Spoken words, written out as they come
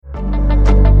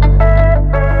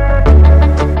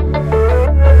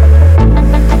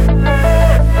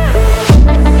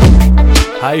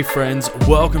Hey friends,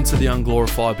 welcome to the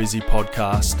Unglorify Busy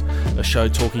podcast, a show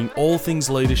talking all things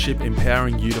leadership,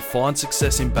 empowering you to find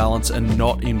success in balance and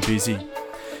not in busy.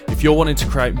 If you're wanting to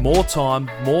create more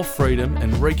time, more freedom,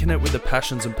 and reconnect with the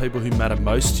passions and people who matter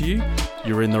most to you,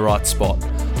 you're in the right spot.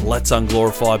 Let's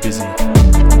unglorify busy.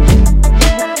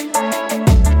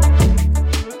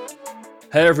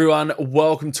 Hey everyone,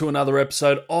 welcome to another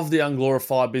episode of the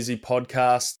Unglorify Busy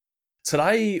podcast.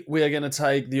 Today, we are going to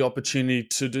take the opportunity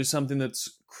to do something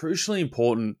that's crucially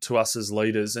important to us as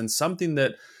leaders and something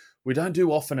that we don't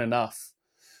do often enough.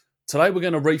 Today, we're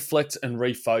going to reflect and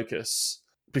refocus.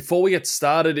 Before we get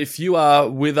started, if you are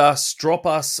with us, drop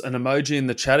us an emoji in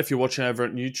the chat if you're watching over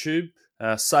at YouTube.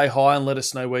 Say hi and let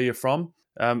us know where you're from.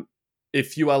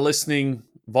 If you are listening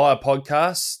via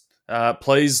podcast,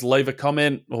 please leave a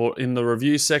comment or in the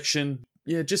review section.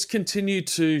 Just continue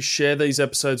to share these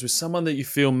episodes with someone that you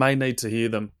feel may need to hear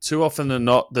them. Too often than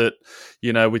not that,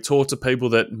 we talk to people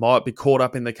that might be caught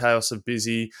up in the chaos of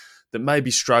busy, that may be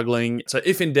struggling. So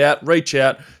if in doubt, reach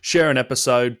out, share an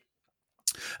episode.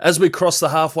 As we cross the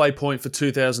halfway point for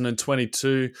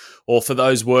 2022, or for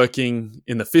those working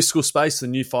in the fiscal space, the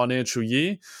new financial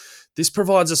year, this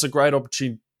provides us a great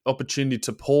opportunity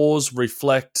to pause,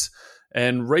 reflect,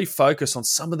 and refocus on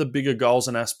some of the bigger goals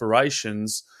and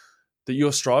aspirations that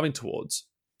you're striving towards.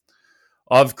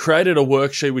 I've created a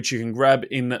worksheet which you can grab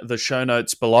in the show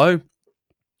notes below.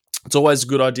 It's always a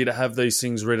good idea to have these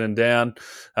things written down.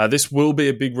 This will be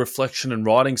a big reflection and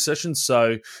writing session,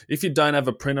 so if you don't have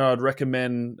a printer, I'd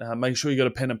recommend making sure you got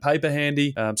a pen and paper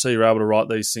handy so you're able to write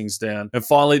these things down. And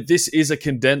finally, this is a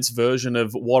condensed version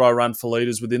of what I run for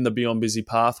leaders within the Beyond Busy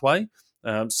pathway.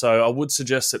 So I would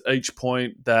suggest at each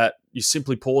point that you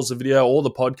simply pause the video or the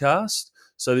podcast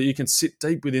so that you can sit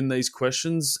deep within these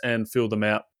questions and fill them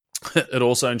out. It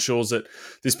also ensures that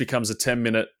this becomes a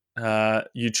 10-minute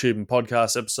YouTube and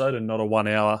podcast episode and not a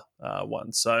 1-hour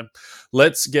one. So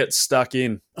let's get stuck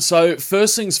in. So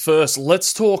first things first,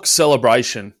 let's talk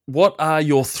celebration. What are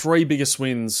your 3 biggest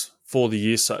wins for the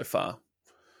year so far?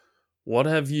 What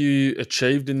have you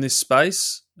achieved in this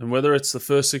space? And whether it's the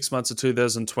first 6 months of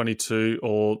 2022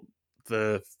 or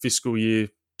the fiscal year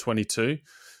 22,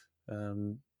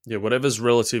 whatever's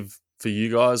relative for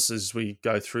you guys as we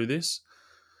go through this.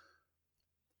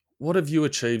 What have you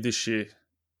achieved this year?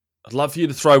 I'd love for you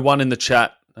to throw one in the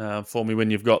chat for me when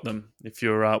you've got them, if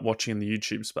you're watching in the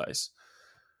YouTube space.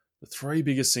 The 3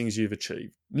 biggest things you've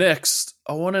achieved. Next,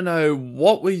 I want to know,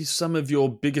 what were some of your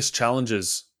biggest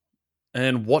challenges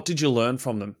and what did you learn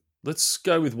from them? Let's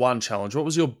go with one challenge. What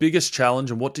was your biggest challenge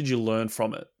and what did you learn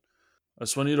from it? I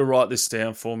just want you to write this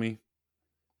down for me.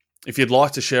 If you'd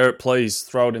like to share it, please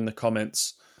throw it in the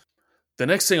comments. The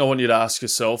next thing I want you to ask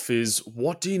yourself is,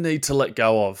 what do you need to let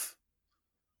go of?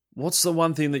 What's the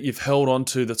one thing that you've held on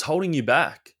to that's holding you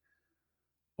back?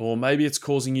 Or maybe it's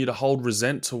causing you to hold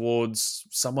resent towards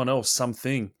someone else,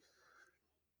 something.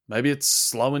 Maybe it's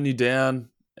slowing you down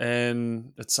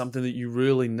and it's something that you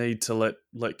really need to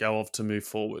let go of to move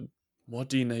forward. What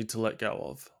do you need to let go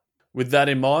of? With that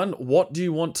in mind, what do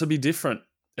you want to be different?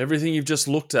 Everything you've just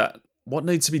looked at. What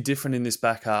needs to be different in this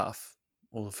back half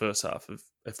or the first half of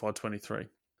FY23?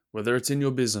 Whether it's in your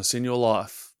business, in your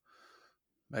life,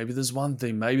 maybe there's one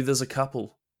thing, maybe there's a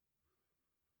couple.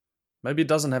 Maybe it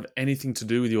doesn't have anything to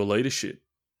do with your leadership.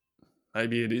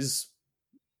 Maybe it is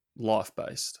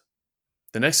life-based.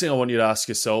 The next thing I want you to ask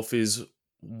yourself is,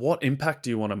 what impact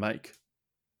do you want to make?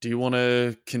 Do you want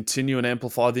to continue and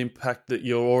amplify the impact that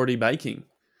you're already making?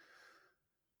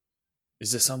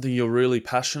 Is there something you're really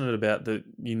passionate about that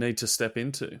you need to step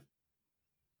into?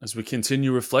 As we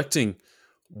continue reflecting,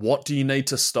 what do you need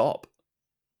to stop?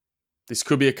 This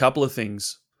could be a couple of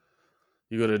things.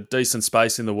 You've got a decent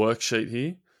space in the worksheet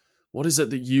here. What is it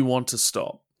that you want to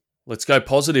stop? Let's go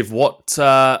positive. What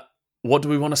do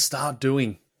we want to start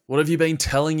doing? What have you been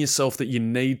telling yourself that you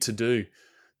need to do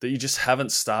that you just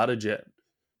haven't started yet?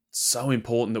 It's so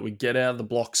important that we get out of the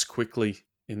blocks quickly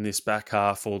in this back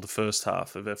half or the first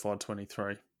half of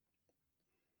FY23.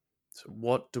 So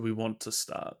what do we want to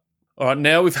start? All right,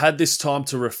 now we've had this time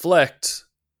to reflect.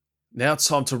 Now it's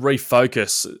time to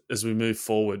refocus as we move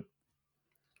forward.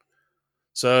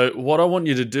 So what I want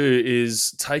you to do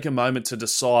is take a moment to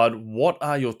decide, what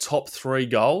are your top 3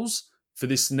 goals for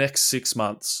this next 6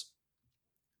 months?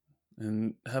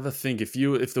 And have a think.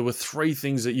 If there were 3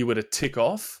 things that you were to tick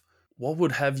off, what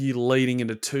would have you leading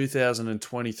into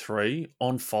 2023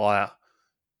 on fire,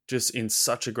 just in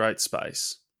such a great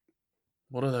space?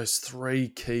 What are those 3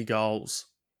 key goals?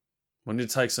 I want you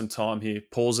to take some time here.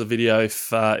 Pause the video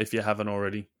if you haven't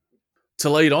already.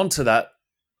 To lead on to that,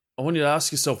 I want you to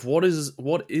ask yourself, what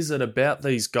is it about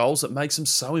these goals that makes them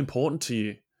so important to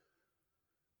you?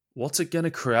 What's it going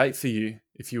to create for you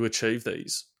if you achieve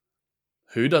these?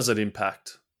 Who does it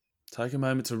impact? Take a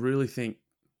moment to really think.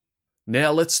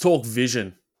 Now let's talk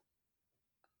vision.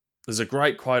 There's a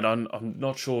great quote, I'm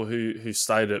not sure who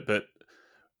stated it, but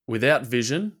without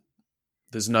vision,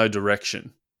 there's no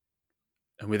direction.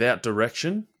 And without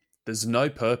direction, there's no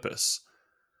purpose.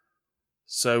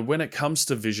 So when it comes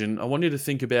to vision, I want you to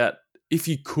think about, if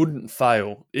you couldn't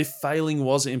fail, if failing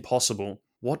was impossible,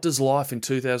 what does life in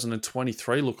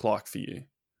 2023 look like for you?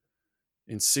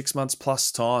 In 6 months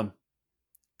plus time,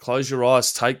 close your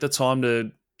eyes, take the time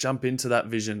to jump into that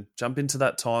vision, jump into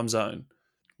that time zone.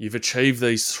 You've achieved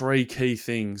these 3 key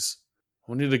things.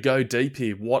 I want you to go deep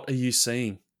here. What are you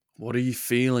seeing? What are you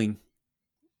feeling?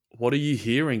 What are you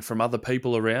hearing from other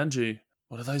people around you?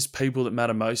 What are those people that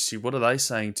matter most to you? What are they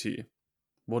saying to you?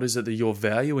 What is it that you're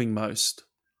valuing most?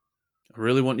 I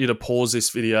really want you to pause this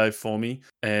video for me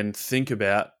and think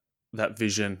about that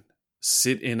vision.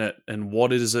 Sit in it, and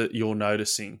what is it you're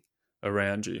noticing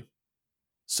around you?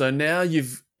 So now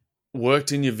you've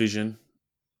worked in your vision.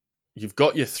 You've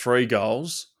got your 3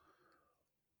 goals.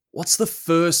 What's the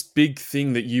first big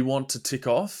thing that you want to tick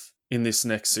off in this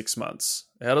next 6 months?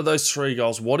 Out of those 3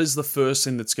 goals, what is the first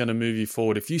thing that's going to move you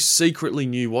forward? If you secretly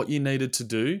knew what you needed to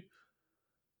do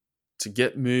to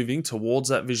get moving towards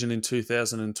that vision in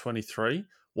 2023,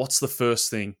 what's the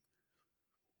first thing?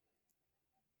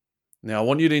 Now, I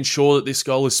want you to ensure that this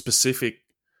goal is specific,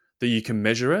 that you can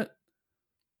measure it,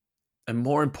 and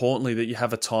more importantly, that you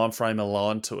have a time frame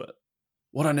aligned to it.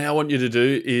 What I now want you to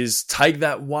do is take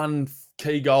that one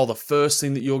key goal, the first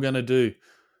thing that you're going to do,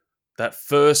 that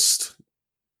first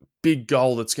big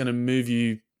goal that's going to move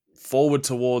you forward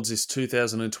towards this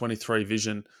 2023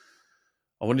 vision.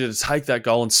 I want you to take that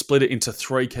goal and split it into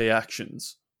 3 key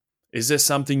actions. Is there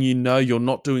something you know you're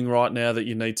not doing right now that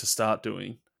you need to start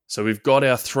doing? So we've got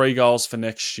our 3 goals for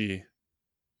next year.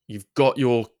 You've got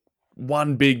your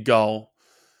one big goal,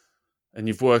 and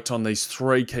you've worked on these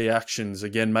 3 key actions.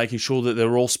 Again, making sure that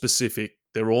they're all specific,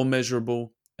 they're all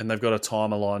measurable, and they've got a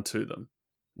time aligned to them.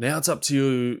 Now it's up to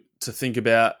you to think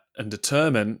about and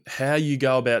determine how you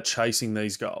go about chasing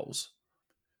these goals.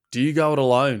 Do you go it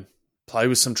alone? Play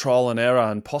with some trial and error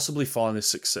and possibly find this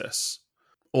success?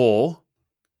 Or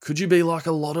could you be like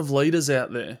a lot of leaders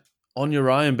out there, on your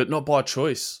own, but not by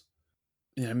choice?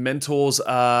 Mentors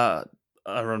are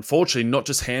unfortunately not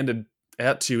just handed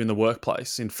out to you in the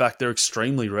workplace. In fact, they're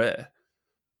extremely rare.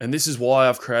 And this is why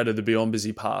I've created the Beyond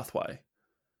Busy pathway.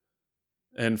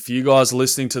 And for you guys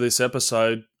listening to this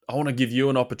episode, I want to give you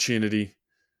an opportunity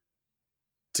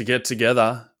to get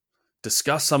together,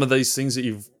 discuss some of these things that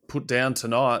you've put down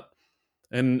tonight,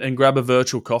 and grab a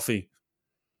virtual coffee.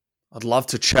 I'd love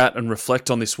to chat and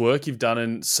reflect on this work you've done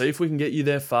and see if we can get you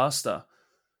there faster.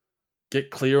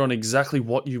 Get clear on exactly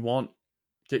what you want.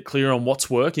 Get clear on what's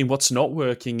working, what's not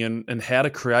working, and how to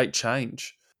create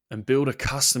change, and build a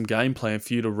custom game plan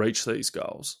for you to reach these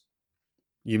goals.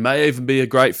 You may even be a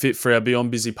great fit for our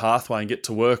Beyond Busy pathway and get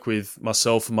to work with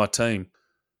myself and my team.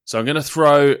 So I'm going to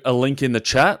throw a link in the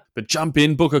chat, but jump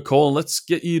in, book a call, and let's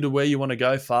get you to where you want to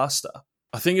go faster.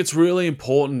 I think it's really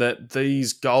important that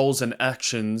these goals and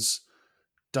actions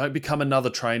don't become another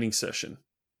training session.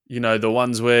 The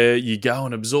ones where you go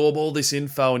and absorb all this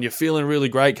info and you're feeling really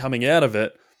great coming out of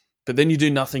it, but then you do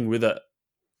nothing with it.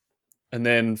 And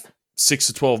then 6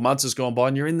 to 12 months has gone by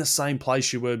and you're in the same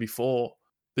place you were before.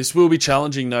 This will be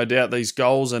challenging, no doubt, these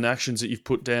goals and actions that you've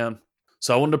put down.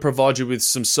 So I wanted to provide you with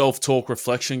some self-talk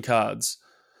reflection cards.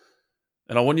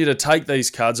 And I want you to take these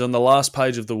cards on the last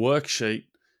page of the worksheet,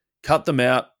 cut them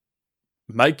out,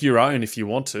 make your own if you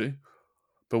want to.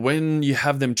 But when you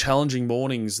have them challenging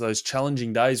mornings, those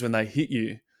challenging days when they hit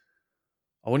you,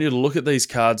 I want you to look at these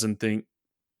cards and think,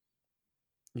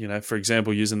 for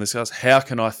example, using this cards, how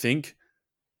can I think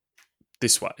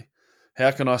this way?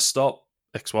 How can I stop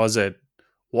X, Y, Z?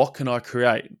 What can I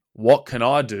create? What can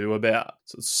I do about?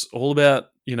 So it's all about,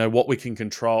 what we can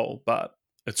control, but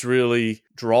it's really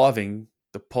driving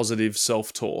the positive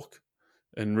self-talk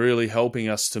and really helping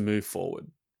us to move forward.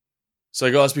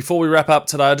 So guys, before we wrap up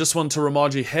today, I just want to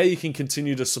remind you how you can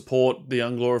continue to support the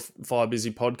Unglorify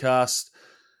Busy podcast.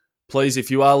 Please,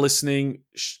 if you are listening,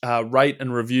 rate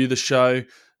and review the show.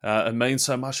 It means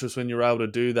so much to us when you're able to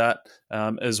do that,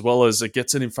 as well as it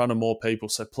gets it in front of more people.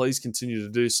 So please continue to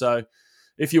do so.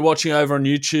 If you're watching over on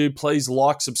YouTube, please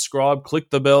like, subscribe, click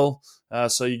the bell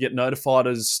so you get notified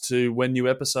as to when new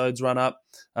episodes run up.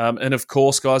 And of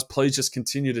course, guys, please just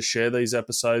continue to share these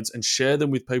episodes and share them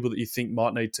with people that you think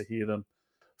might need to hear them.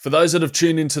 For those that have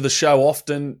tuned into the show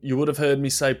often, you would have heard me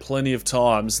say plenty of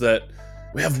times that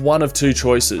we have one of 2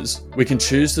 choices. We can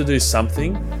choose to do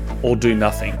something or do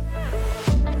nothing.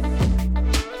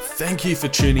 thank you for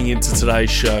tuning into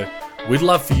today's show. We'd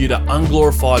love for you to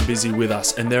unglorify busy with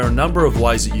us, and there are a number of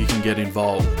ways that you can get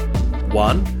involved.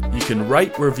 1, you can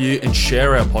rate, review, and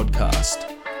share our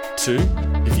podcast. 2,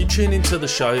 if you tune into the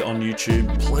show on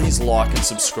YouTube, please like and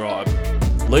subscribe.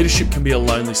 Leadership can be a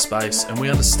lonely space, and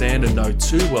we understand and know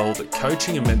too well that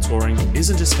coaching and mentoring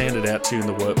isn't just handed out to you in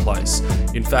the workplace.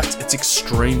 In fact, it's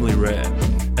extremely rare.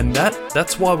 And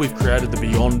that's why we've created the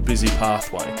Beyond Busy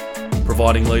pathway,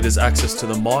 providing leaders access to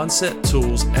the mindset,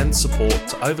 tools, and support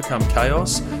to overcome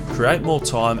chaos, create more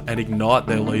time, and ignite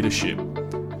their leadership.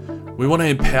 We want to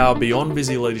empower Beyond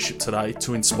Busy leadership today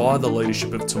to inspire the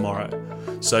leadership of tomorrow.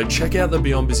 So check out the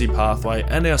Beyond Busy pathway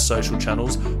and our social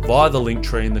channels via the link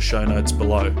tree in the show notes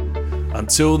below.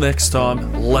 Until next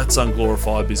time, let's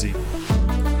unglorify busy.